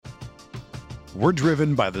We're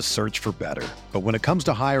driven by the search for better. But when it comes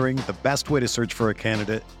to hiring, the best way to search for a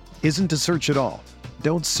candidate isn't to search at all.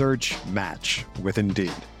 Don't search, match with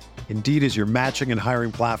Indeed. Indeed is your matching and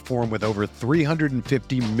hiring platform with over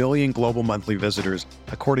 350 million global monthly visitors,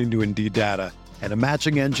 according to Indeed data, and a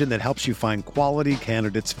matching engine that helps you find quality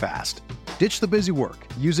candidates fast. Ditch the busy work.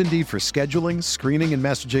 Use Indeed for scheduling, screening, and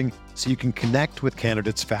messaging so you can connect with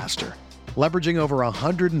candidates faster. Leveraging over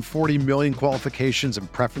 140 million qualifications and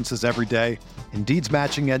preferences every day, Indeed's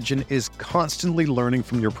matching engine is constantly learning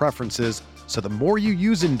from your preferences, so the more you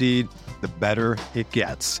use Indeed, the better it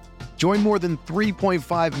gets. Join more than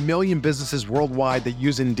 3.5 million businesses worldwide that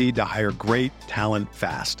use Indeed to hire great talent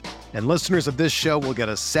fast. And listeners of this show will get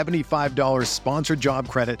a $75 sponsored job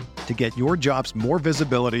credit to get your jobs more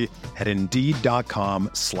visibility at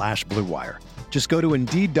Indeed.com/Blue Wire. Just go to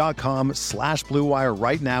Indeed.com/Blue Wire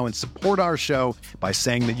right now and support our show by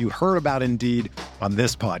saying that you heard about Indeed on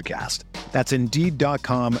this podcast. That's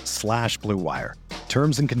Indeed.com/Blue Wire.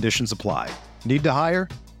 Terms and conditions apply. Need to hire?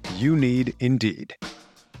 You need Indeed.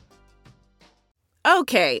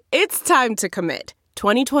 Okay, it's time to commit.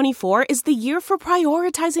 2024 is the year for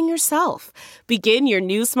prioritizing yourself. Begin your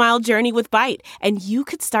new smile journey with Byte, and you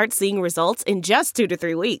could start seeing results in just 2 to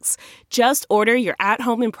 3 weeks. Just order your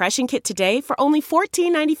at-home impression kit today for only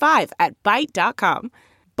 $14.95 at Byte.com.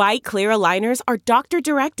 Byte Clear aligners are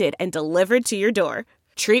doctor-directed and delivered to your door.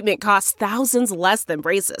 Treatment costs thousands less than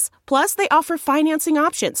braces. Plus, they offer financing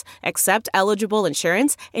options, accept eligible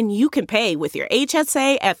insurance, and you can pay with your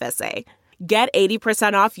HSA FSA. Get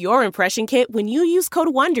 80% off your impression kit when you use code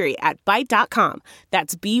WONDERY at Byte.com.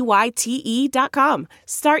 That's BYTE.com.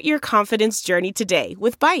 Start your confidence journey today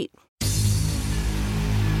with Byte.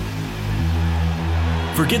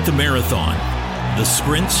 Forget the marathon. The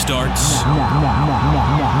sprint starts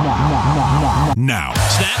now.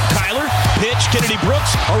 Snap, Kyler, pitch, Kennedy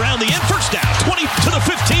Brooks around the end, first down, 20 to the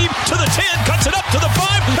 15, to the 10, cuts it up to the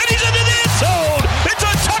 5, and he's into the end zone. It's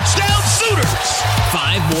a touchdown, Sooners.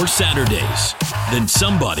 5 more Saturdays, then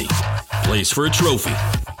somebody plays for a trophy.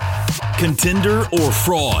 Contender or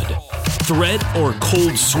fraud, threat or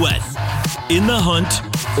cold sweat, in the hunt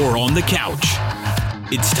or on the couch.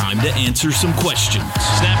 It's time to answer some questions.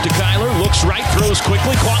 Snap to Kyler, looks right, throws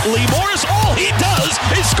quickly, caught Lee Morris. All he does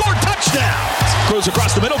is score touchdowns. Throws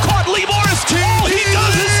across the middle, caught Lee Morris. All he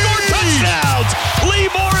does is score touchdowns. Lee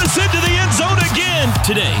Morris into the end zone again.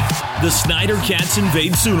 Today, the Snyder Cats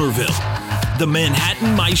invade Soonerville. The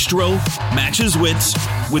Manhattan Maestro matches wits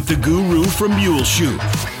with the guru from Muleshoe.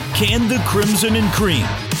 Can the Crimson and Cream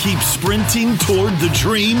keep sprinting toward the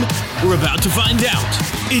dream? We're about to find out.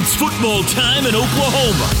 It's football time in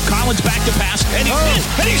Oklahoma. Collins back to pass, and he's in,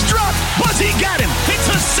 and he's dropped. Buzzy got him. It's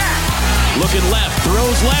a sack. Looking left,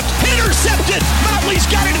 throws left, intercepted. Motley's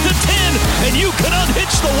got it at the 10, and you can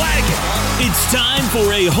unhitch the wagon. It's time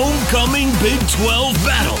for a homecoming Big 12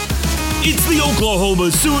 battle. It's the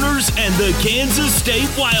Oklahoma Sooners and the Kansas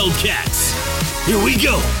State Wildcats. Here we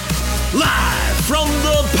go. Live from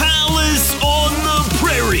the Palace on the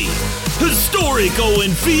Prairie. Historic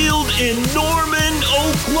Owen Field in Norman,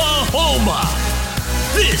 Oklahoma.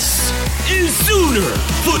 This is Sooner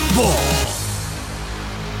Football.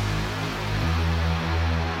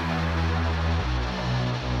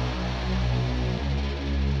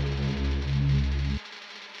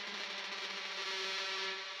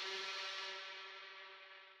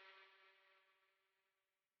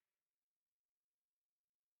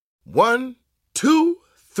 One, 2,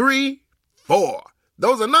 3, 4.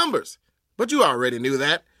 Those are numbers, but you already knew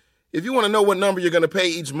that. If you want to know what number you're going to pay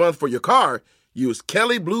each month for your car, use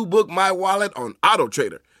Kelley Blue Book My Wallet on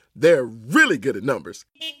AutoTrader. They're really good at numbers.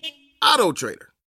 AutoTrader.